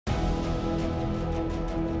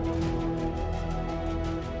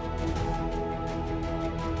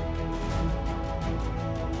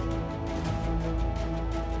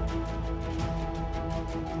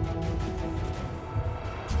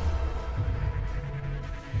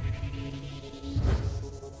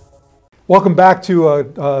Welcome back to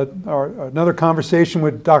another conversation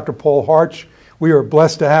with Dr. Paul Harch. We are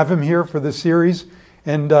blessed to have him here for this series.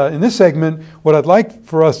 And in this segment, what I'd like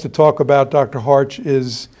for us to talk about, Dr. Harch,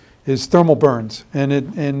 is thermal burns.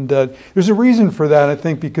 And there's a reason for that, I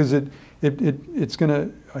think, because it's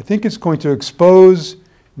going to expose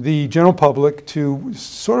the general public to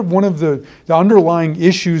sort of one of the underlying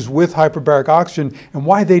issues with hyperbaric oxygen and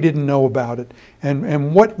why they didn't know about it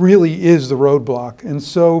and what really is the roadblock. And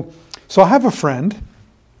so I have a friend,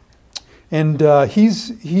 and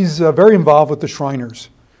he's very involved with the Shriners.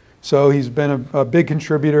 So he's been a big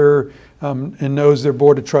contributor and knows their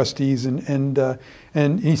board of trustees. And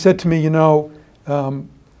he said to me,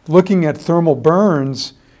 looking at thermal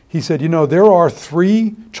burns, he said, there are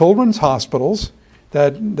 3 children's hospitals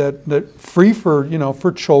that free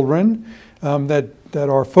for children that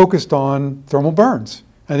are focused on thermal burns.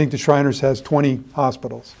 I think the Shriners has 20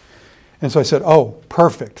 hospitals. And so I said, oh,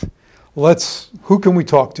 perfect. Who can we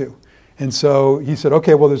talk to? And so he said,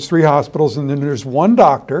 okay, well, there's 3 hospitals, and then there's one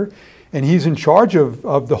doctor, and he's in charge of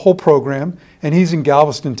the whole program, and he's in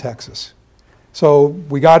Galveston, Texas. So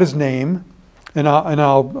we got his name, and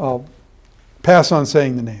I'll pass on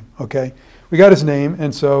saying the name, okay? We got his name,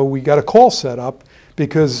 and so we got a call set up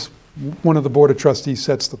because one of the board of trustees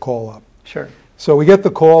sets the call up. Sure. So we get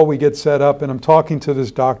the call, we get set up, and I'm talking to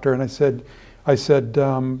this doctor, and I said,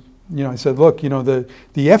 look, the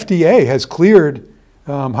FDA has cleared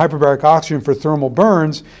hyperbaric oxygen for thermal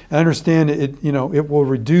burns. And I understand it will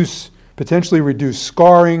potentially reduce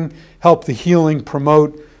scarring, help the healing,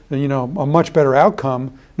 promote, a much better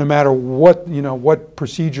outcome, no matter what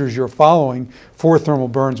procedures you're following for thermal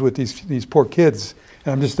burns with these poor kids.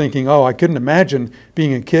 And I'm just thinking, I couldn't imagine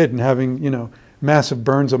being a kid and having, massive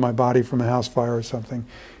burns on my body from a house fire or something,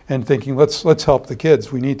 and thinking, let's help the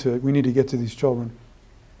kids. We need to get to these children.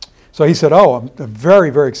 So he said, I'm very,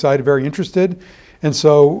 very excited, very interested. And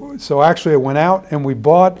so actually I went out and we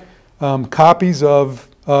bought copies of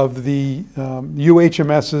the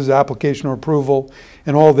UHMS's application or approval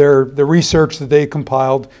and all the research that they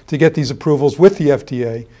compiled to get these approvals with the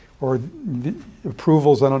FDA, or the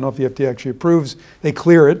approvals, I don't know if the FDA actually approves, they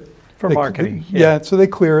clear it. For marketing. So they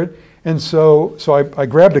clear it. And so I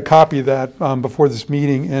grabbed a copy of that before this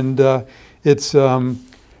meeting, and it's Dr.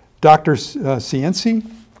 Cianci.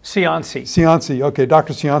 Cianci, okay,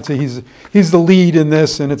 Dr. Cianci, he's the lead in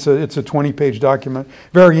this, and it's a 20-page document,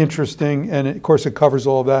 very interesting, and of course it covers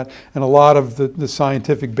all of that and a lot of the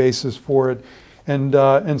scientific basis for it.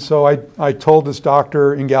 And so I told this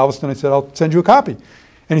doctor in Galveston, I said, I'll send you a copy.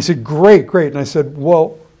 And he said, great. And I said,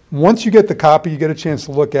 well, once you get the copy, you get a chance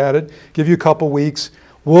to look at it, give you a couple weeks,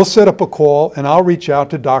 we'll set up a call, and I'll reach out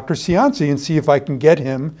to Dr. Cianci and see if I can get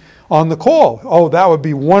him on the call. Oh, that would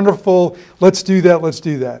be wonderful. Let's do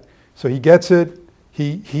that. So he gets it.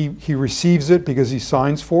 He receives it because he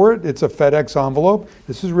signs for it. It's a FedEx envelope.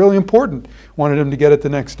 This is really important. Wanted him to get it the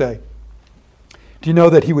next day. Do you know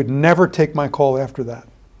that he would never take my call after that?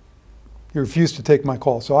 He refused to take my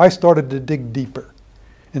call. So I started to dig deeper.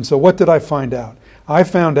 And so what did I find out? I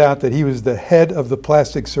found out that he was the head of the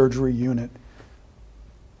plastic surgery unit.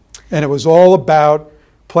 And it was all about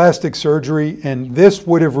plastic surgery, and this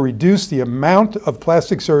would have reduced the amount of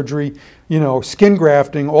plastic surgery, skin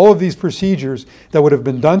grafting, all of these procedures that would have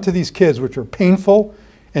been done to these kids, which are painful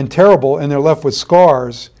and terrible, and they're left with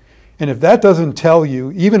scars. And if that doesn't tell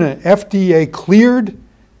you, even an FDA-cleared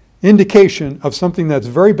indication of something that's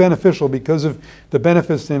very beneficial because of the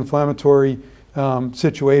benefits to inflammatory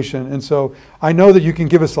situation. And so I know that you can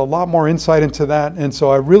give us a lot more insight into that, and so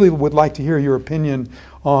I really would like to hear your opinion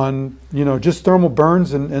on just thermal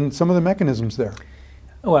burns and some of the mechanisms there.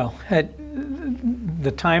 Well,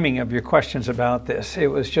 the timing of your questions about this, it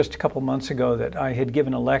was just a couple months ago that I had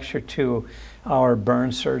given a lecture to our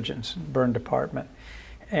burn surgeons, burn department,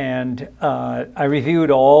 and I reviewed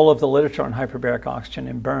all of the literature on hyperbaric oxygen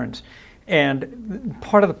in burns. And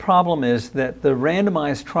part of the problem is that the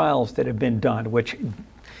randomized trials that have been done, which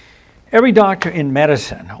every doctor in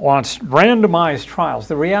medicine wants randomized trials.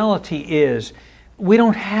 The reality is we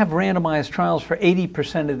don't have randomized trials for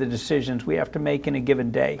 80% of the decisions we have to make in a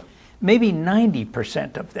given day, maybe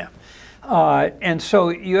 90% of them. And so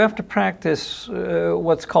you have to practice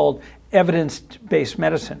what's called evidence-based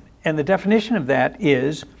medicine. And the definition of that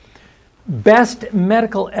is best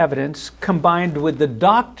medical evidence combined with the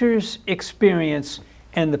doctor's experience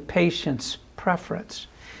and the patient's preference.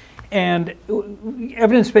 And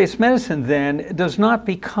evidence-based medicine then does not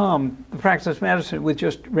become the practice of medicine with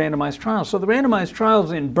just randomized trials. So the randomized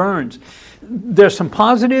trials in burns, there's some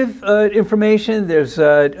positive information, there's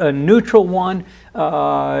a neutral one,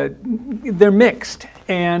 they're mixed.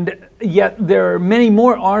 And yet there are many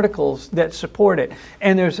more articles that support it.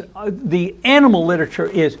 And there's the animal literature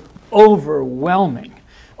is overwhelming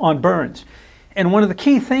on burns. And one of the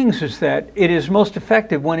key things is that it is most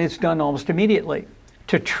effective when it's done almost immediately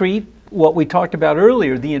to treat what we talked about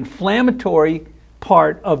earlier, the inflammatory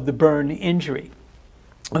part of the burn injury,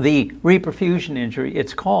 the reperfusion injury,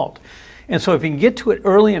 it's called. And so if you can get to it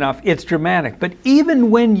early enough, it's dramatic. But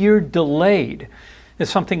even when you're delayed,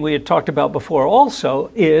 it's something we had talked about before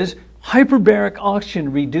also, is hyperbaric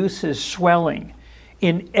oxygen reduces swelling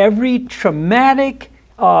in every traumatic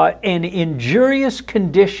and injurious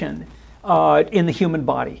condition in the human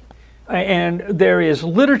body. And there is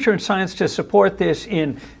literature and science to support this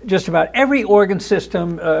in just about every organ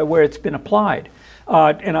system where it's been applied.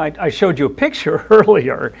 And I showed you a picture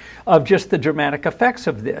earlier of just the dramatic effects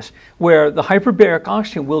of this, where the hyperbaric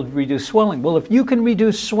oxygen will reduce swelling. Well, if you can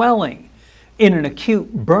reduce swelling in an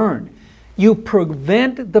acute burn, you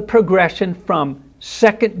prevent the progression from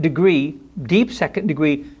second degree, deep second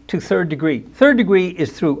degree, to third degree. Third degree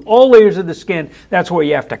is through all layers of the skin. That's where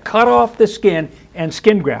you have to cut off the skin and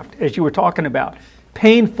skin graft, as you were talking about.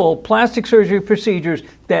 Painful plastic surgery procedures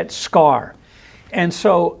that scar. And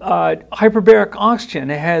so hyperbaric oxygen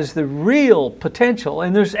has the real potential,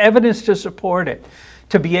 and there's evidence to support it,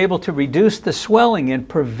 to be able to reduce the swelling and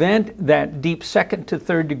prevent that deep second to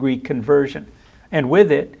third degree conversion. And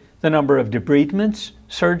with it, the number of debridements,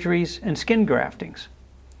 surgeries, and skin graftings.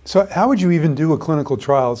 So how would you even do a clinical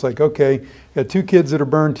trial? It's like, okay, you got 2 kids that are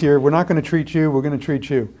burned here. We're not going to treat you. We're going to treat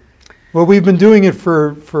you. Well, we've been doing it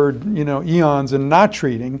for eons and not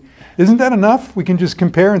treating. Isn't that enough? We can just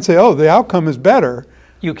compare and say, oh, the outcome is better.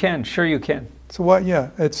 You can, sure you can. So what? Yeah,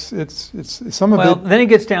 it's some of it. Well, then it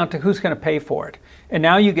gets down to who's going to pay for it, and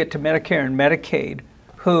now you get to Medicare and Medicaid,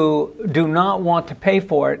 who do not want to pay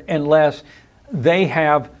for it unless they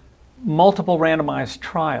have multiple randomized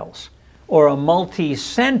trials or a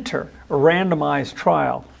multi-center randomized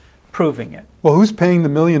trial proving it. Well, who's paying the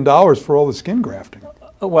 $1 million for all the skin grafting?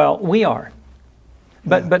 Well, we are.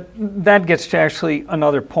 But that gets to actually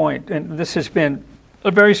another point, and this has been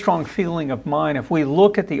a very strong feeling of mine. If we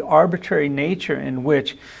look at the arbitrary nature in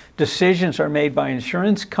which decisions are made by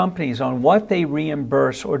insurance companies on what they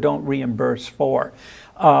reimburse or don't reimburse for,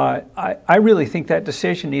 I really think that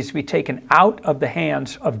decision needs to be taken out of the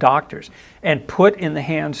hands of doctors and put in the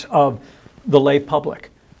hands of the lay public.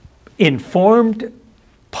 Informed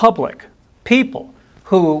public, people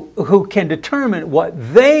who can determine what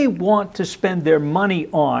they want to spend their money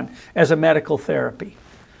on as a medical therapy,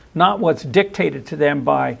 not what's dictated to them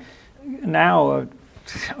by now a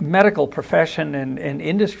medical profession and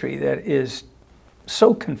industry that is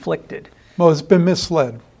so conflicted. Well, it's been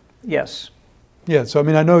misled. Yes. Yeah, so I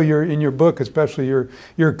mean, I know you're in your book, especially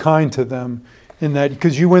you're kind to them in that,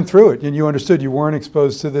 because you went through it and you understood you weren't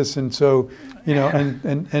exposed to this, and so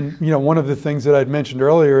and one of the things that I'd mentioned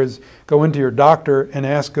earlier is go into your doctor and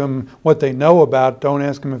ask them what they know about. Don't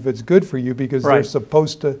ask them if it's good for you, because They're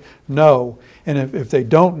supposed to know, and if they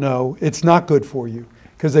don't know, it's not good for you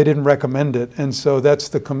because they didn't recommend it, and so that's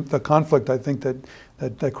the conflict I think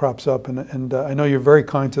that crops up, and I know you're very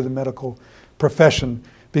kind to the medical profession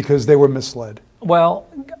because they were misled. Well,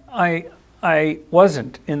 I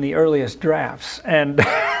wasn't in the earliest drafts, and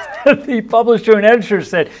the publisher and editor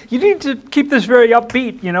said, you need to keep this very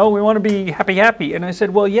upbeat, we want to be happy. And I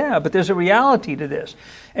said, well, yeah, but there's a reality to this.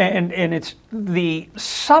 And it's the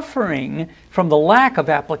suffering from the lack of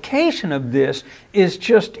application of this is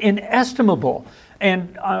just inestimable.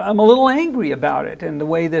 And I'm a little angry about it and the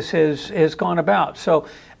way this has gone about. So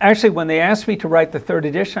actually, when they asked me to write the 3rd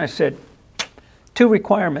edition, I said, 2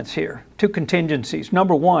 requirements here, 2 contingencies.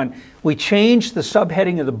 Number 1, we changed the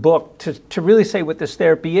subheading of the book to really say what this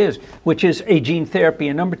therapy is, which is a gene therapy.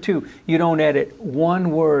 And number 2, you don't edit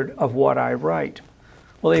 1 word of what I write.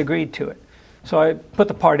 Well, they agreed to it. So I put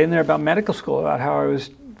the part in there about medical school, about how I was,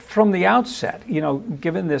 from the outset,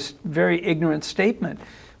 given this very ignorant statement,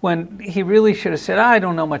 when he really should have said, I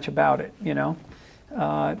don't know much about it,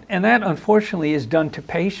 And that, unfortunately, is done to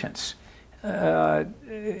patients.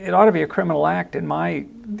 It ought to be a criminal act, in my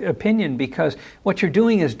opinion, because what you're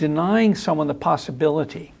doing is denying someone the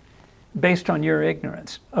possibility, based on your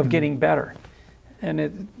ignorance, of getting better,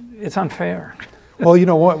 and it's unfair. Well,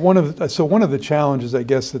 one of the challenges, I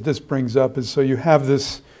guess, that this brings up is, so you have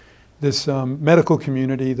this medical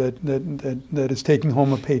community that is taking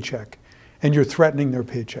home a paycheck, and you're threatening their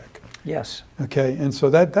paycheck. Yes. Okay, and so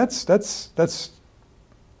that's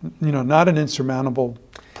not an insurmountable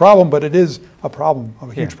problem, but it is a problem,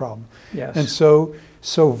 a huge problem. Yes. And so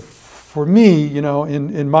for me,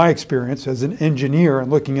 in my experience as an engineer and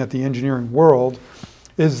looking at the engineering world,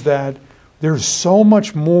 is that there's so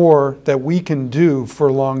much more that we can do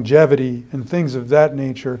for longevity and things of that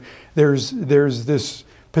nature. There's this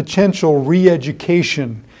potential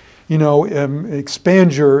re-education,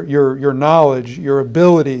 expand your knowledge, your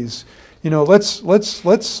abilities.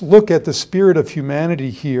 Let's look at the spirit of humanity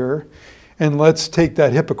here, and let's take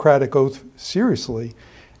that Hippocratic oath seriously,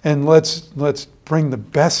 and let's bring the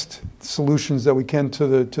best solutions that we can to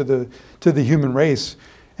the human race.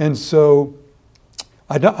 And so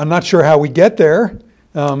I'm not sure how we get there,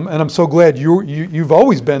 and I'm so glad you've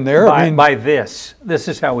always been there. This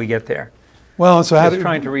is how we get there. Well, so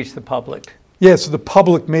trying to reach the public. Yeah, so the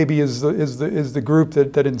public maybe is the group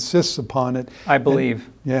that insists upon it. I believe.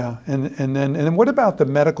 And then what about the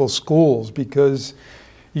medical schools? Because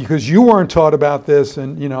you weren't taught about this,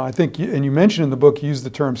 and I think and you mentioned in the book you used the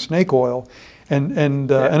term snake oil,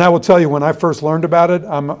 and I will tell you, when I first learned about it,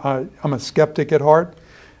 I'm a skeptic at heart.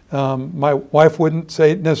 My wife wouldn't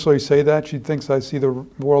necessarily say that. She thinks I see the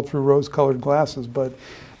world through rose-colored glasses. But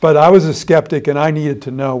I was a skeptic, and I needed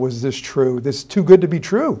to know, was this true? This is too good to be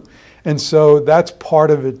true. And so that's part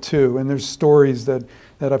of it too. And there's stories that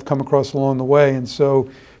I've come across along the way. And so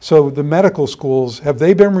the medical schools, have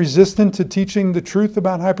they been resistant to teaching the truth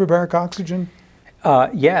about hyperbaric oxygen?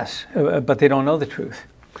 Yes, but they don't know the truth.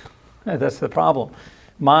 That's the problem.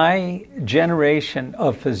 My generation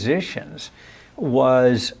of physicians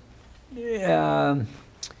was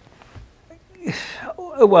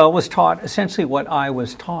taught essentially what I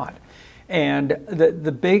was taught, and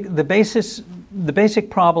the basic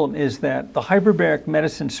problem is that the hyperbaric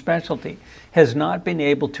medicine specialty has not been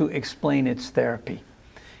able to explain its therapy,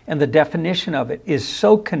 and the definition of it is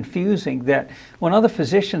so confusing that when other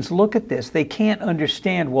physicians look at this, they can't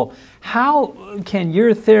understand. Well, how can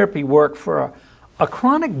your therapy work for a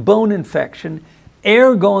chronic bone infection,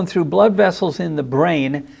 air going through blood vessels in the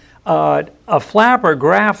brain, a flap or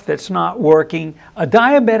graft that's not working, a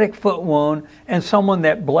diabetic foot wound, and someone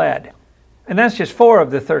that bled? And that's just 4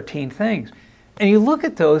 of the 13 things. And you look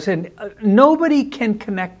at those, and nobody can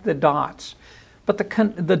connect the dots. But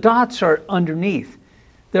the dots are underneath.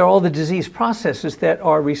 They're all the disease processes that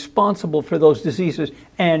are responsible for those diseases,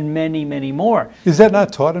 and many, many more. Is that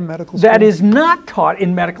not taught in medical school? That is not taught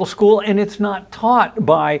in medical school, and it's not taught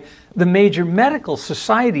by the major medical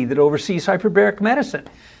society that oversees hyperbaric medicine.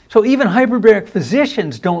 So even hyperbaric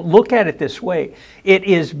physicians don't look at it this way. It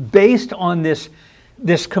is based on this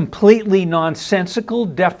completely nonsensical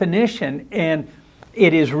definition, and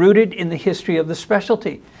it is rooted in the history of the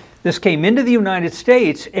specialty. This came into the United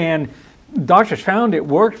States, and doctors found it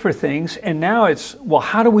worked for things, and now it's, well,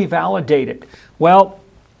 how do we validate it? Well,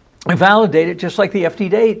 validate it just like the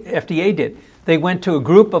FDA did. They went to a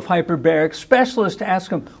group of hyperbaric specialists to ask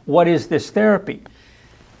them, what is this therapy?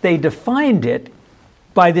 They defined it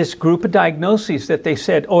by this group of diagnoses that they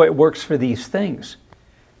said, oh, it works for these things.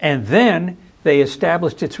 And then they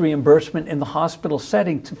established its reimbursement in the hospital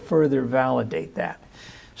setting to further validate that.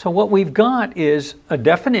 So what we've got is a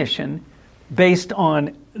definition based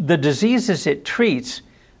on the diseases it treats,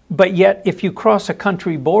 but yet if you cross a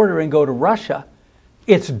country border and go to Russia,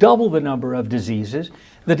 it's double the number of diseases.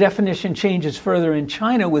 The definition changes further in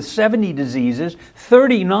China with 70 diseases,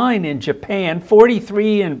 39 in Japan,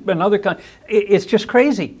 43 in another country. It's just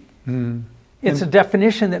crazy. It's a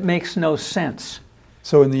definition that makes no sense.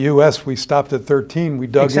 So in the U.S., we stopped at 13. We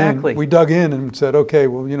dug in. We dug in and said, okay,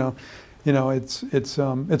 well,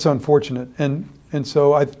 it's unfortunate. And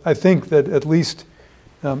so I think that at least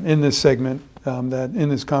in this segment, that in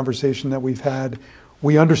this conversation that we've had,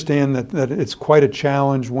 we understand that it's quite a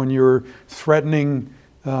challenge when you're threatening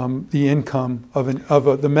the income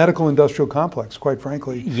of the medical industrial complex. Quite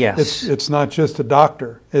frankly, yes, it's not just a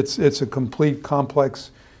doctor. It's a complete complex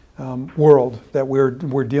world that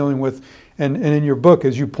we're dealing with. And in your book,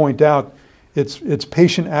 as you point out, it's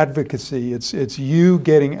patient advocacy. It's you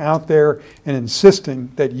getting out there and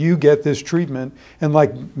insisting that you get this treatment. And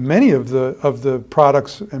like many of the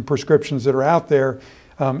products and prescriptions that are out there,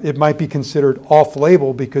 it might be considered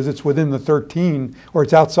off-label because it's within the 13 or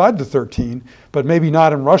it's outside the 13, but maybe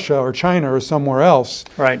not in Russia or China or somewhere else.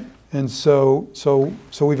 Right. And so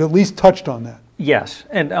we've at least touched on that. Yes,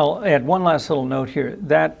 and I'll add one last little note here.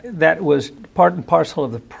 That was part and parcel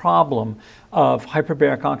of the problem of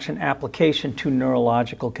hyperbaric oxygen application to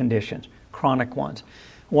neurological conditions, chronic ones.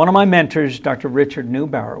 One of my mentors, Dr. Richard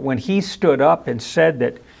Neubauer, when he stood up and said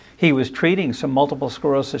that he was treating some multiple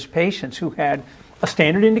sclerosis patients who had a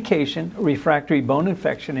standard indication, refractory bone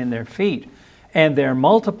infection in their feet, and their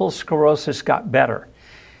multiple sclerosis got better.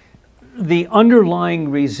 The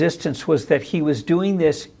underlying resistance was that he was doing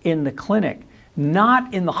this in the clinic,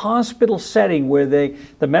 not in the hospital setting where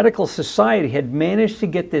the medical society had managed to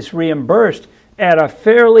get this reimbursed at a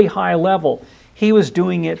fairly high level. He was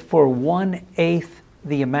doing it for 1/8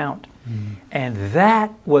 the amount. And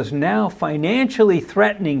that was now financially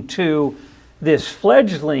threatening to this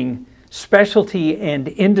fledgling specialty and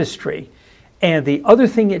industry. And the other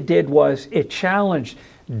thing it did was it challenged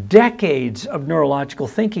decades of neurological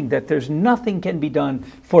thinking that there's nothing can be done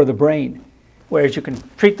for the brain. Whereas you can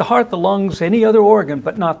treat the heart, the lungs, any other organ,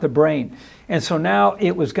 but not the brain. And so now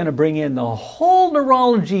it was going to bring in the whole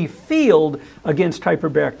neurology field against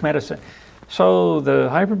hyperbaric medicine. So the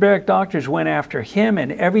hyperbaric doctors went after him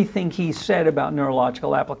and everything he said about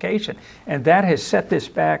neurological application. And that has set this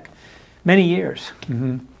back many years.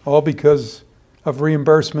 All because of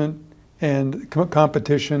reimbursement and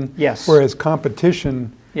competition. Yes. Whereas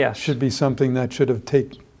competition Yes. should be something that should have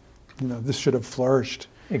this should have flourished.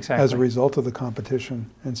 Exactly. As a result of the competition.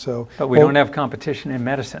 And so, but we don't have competition in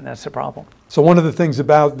medicine. That's the problem. So one of the things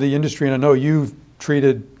about the industry, and I know you've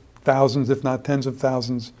treated thousands, if not tens of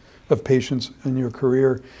thousands of patients in your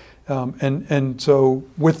career. And so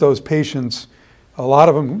with those patients, a lot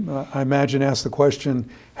of them, I imagine, ask the question,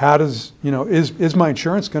 how does, is my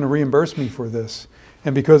insurance going to reimburse me for this?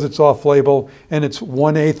 And because it's off-label and it's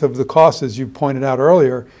 1/8 of the cost, as you pointed out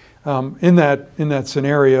earlier, in that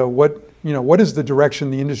scenario, what is the direction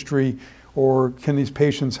the industry or can these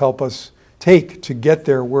patients help us take to get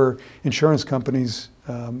there where insurance companies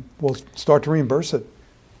will start to reimburse it?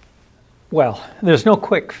 Well, there's no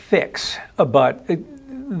quick fix, but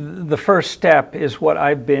the first step is what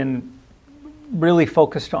I've been really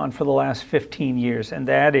focused on for the last 15 years, and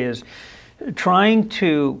that is trying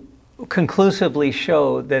to conclusively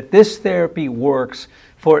show that this therapy works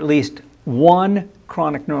for at least one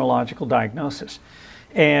chronic neurological diagnosis.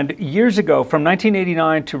 And years ago, from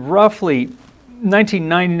 1989 to roughly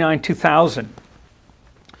 1999-2000,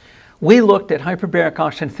 we looked at hyperbaric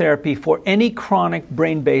oxygen therapy for any chronic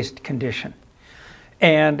brain-based condition.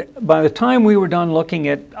 And by the time we were done looking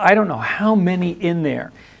at, I don't know how many in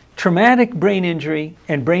there, traumatic brain injury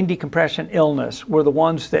and brain decompression illness were the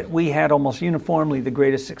ones that we had almost uniformly the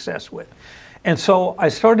greatest success with. And so I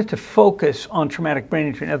started to focus on traumatic brain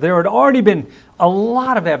injury. Now, there had already been a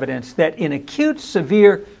lot of evidence that in acute,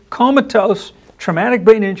 severe, comatose, traumatic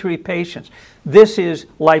brain injury patients, this is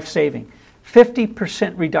life-saving.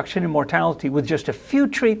 50% reduction in mortality with just a few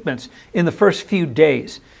treatments in the first few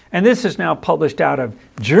days. And this is now published out of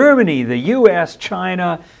Germany, the US,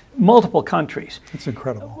 China, multiple countries. It's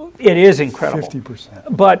incredible. It is incredible.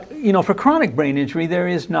 50%. But, for chronic brain injury, there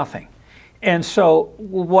is nothing. And so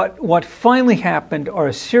what finally happened are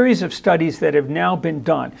a series of studies that have now been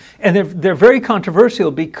done. And they're very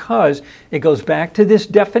controversial because it goes back to this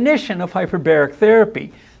definition of hyperbaric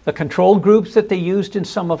therapy, the control groups that they used in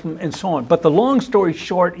some of them and so on. But the long story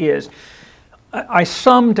short is I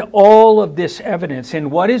summed all of this evidence in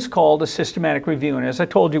what is called a systematic review. And as I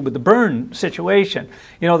told you with the burn situation,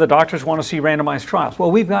 the doctors want to see randomized trials. Well,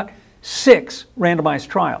 we've got 6 randomized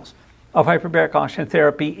trials of hyperbaric oxygen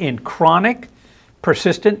therapy in chronic,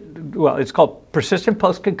 it's called persistent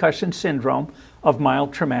post-concussion syndrome of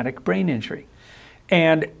mild traumatic brain injury.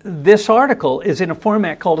 And this article is in a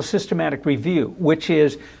format called a systematic review, which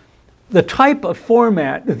is the type of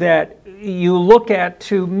format that you look at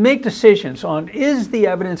to make decisions on, is the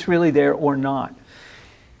evidence really there or not?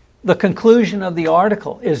 The conclusion of the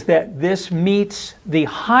article is that this meets the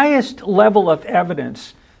highest level of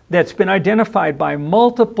evidence that's been identified by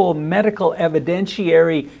multiple medical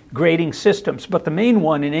evidentiary grading systems, but the main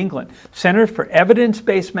one in England, Centre for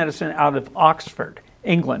Evidence-Based Medicine out of Oxford,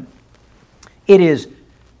 England. It is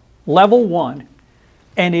level 1,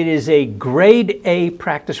 and it is a grade A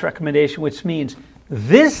practice recommendation, which means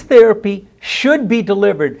this therapy should be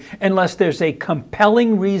delivered unless there's a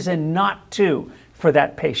compelling reason not to for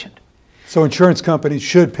that patient. So insurance companies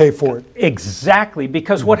should pay for it. Exactly,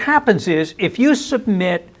 because what happens is if you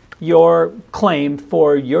submit your claim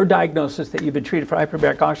for your diagnosis that you've been treated for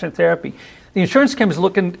hyperbaric oxygen therapy, the insurance company is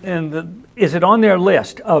looking, and is it on their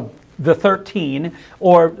list of the 13,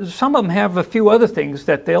 or some of them have a few other things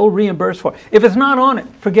that they'll reimburse for. If it's not on it,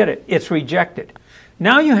 forget it, it's rejected.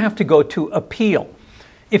 Now you have to go to appeal.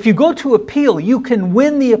 If you go to appeal, you can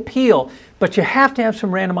win the appeal, but you have to have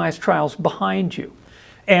some randomized trials behind you.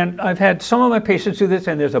 And I've had some of my patients do this,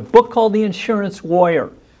 and there's a book called The Insurance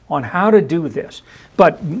Warrior on how to do this.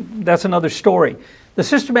 But that's another story. The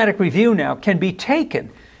systematic review now can be taken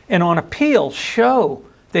and on appeal show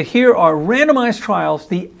that here are randomized trials,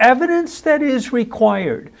 the evidence that is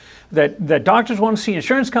required, that doctors want to see,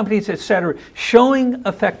 insurance companies, et cetera, showing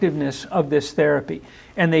effectiveness of this therapy.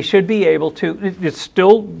 And they should be able to, it's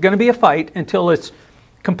still going to be a fight until it's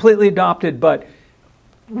completely adopted, but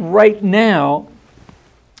right now,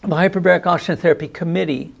 the Hyperbaric Oxygen Therapy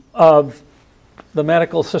Committee of the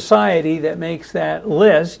medical society that makes that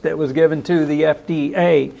list that was given to the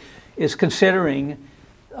FDA is considering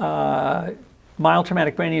mild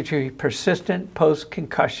traumatic brain injury persistent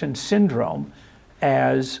post-concussion syndrome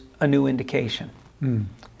as a new indication.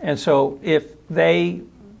 And so if they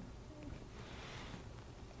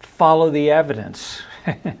follow the evidence,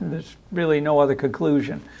 there's really no other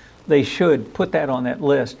conclusion, they should put that on that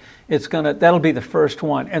list. That'll be the first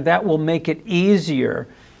one, and that will make it easier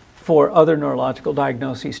for other neurological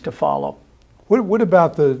diagnoses to follow. What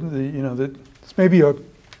about it's maybe a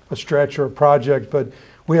stretch or a project, but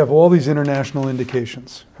we have all these international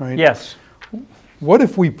indications, right? Yes. What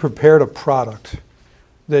if we prepared a product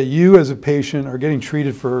that you as a patient are getting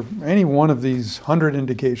treated for any one of these 100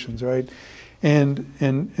 indications, right? And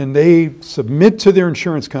they submit to their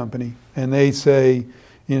insurance company and they say,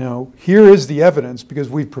 here is the evidence because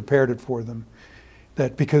we've prepared it for them.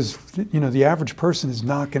 That because the average person is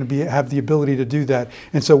not going to have the ability to do that,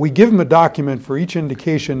 and so we give them a document for each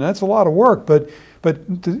indication. That's a lot of work, but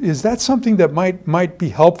is that something that might be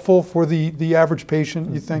helpful for the average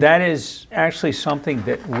patient, you think? That is actually something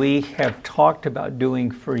that we have talked about doing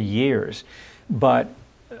for years, but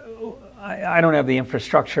I don't have the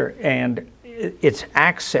infrastructure and it's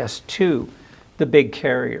access to the big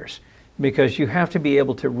carriers, because you have to be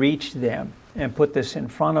able to reach them and put this in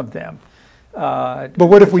front of them. But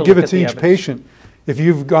what if we give it to each patient? If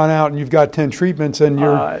you've gone out and you've got 10 treatments and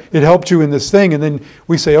it helped you in this thing, and then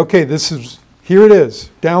we say, okay, here it is,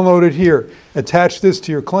 download it here, attach this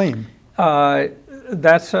to your claim.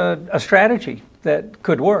 That's a strategy that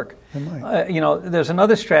could work. It might. There's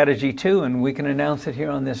another strategy too, and we can announce it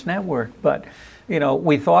here on this network, but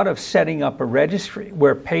we thought of setting up a registry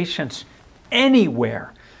where patients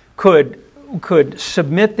anywhere could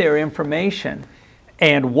submit their information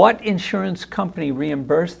and what insurance company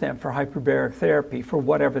reimbursed them for hyperbaric therapy for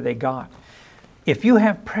whatever they got. If you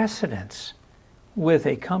have precedence with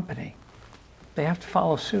a company, they have to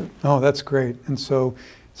follow suit. Oh, that's great. And so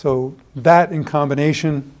that in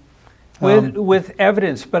combination with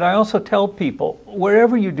evidence. But I also tell people,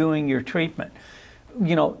 wherever you're doing your treatment,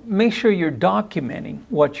 make sure you're documenting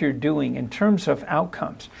what you're doing in terms of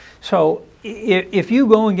outcomes. So if you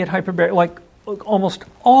go and get hyperbaric, like almost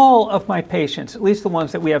all of my patients, at least the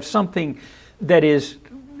ones that we have something that is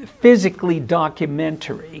physically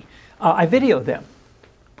documentary, I video them.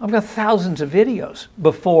 I've got thousands of videos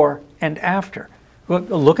before and after.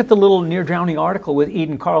 Look at the little near drowning article with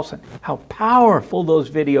Eden Carlson, how powerful those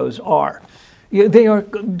videos are. They are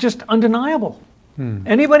just undeniable.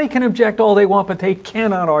 Anybody can object all they want, but they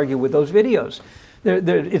cannot argue with those videos.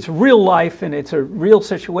 It's real life and it's a real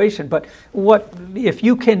situation. But if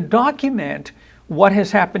you can document what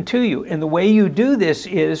has happened to you, and the way you do this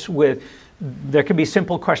is there can be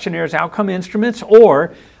simple questionnaires, outcome instruments,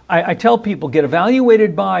 or I tell people, get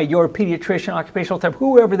evaluated by your pediatrician, occupational therapist,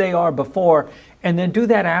 whoever they are before, and then do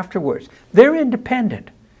that afterwards. They're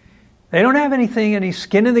independent. They don't have any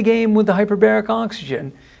skin in the game with the hyperbaric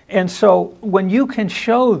oxygen. And so when you can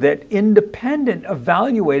show that independent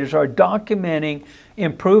evaluators are documenting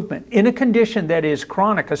improvement in a condition that is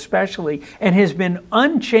chronic especially and has been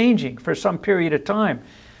unchanging for some period of time,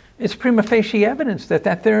 it's prima facie evidence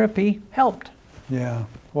that therapy helped. Yeah,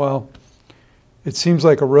 well, it seems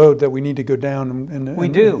like a road that we need to go down. And we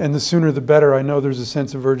do. And the sooner the better. I know there's a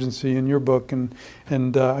sense of urgency in your book,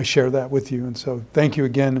 and I share that with you. And so thank you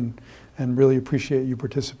again, and really appreciate you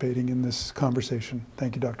participating in this conversation.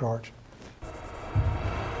 Thank you, Dr. Harch.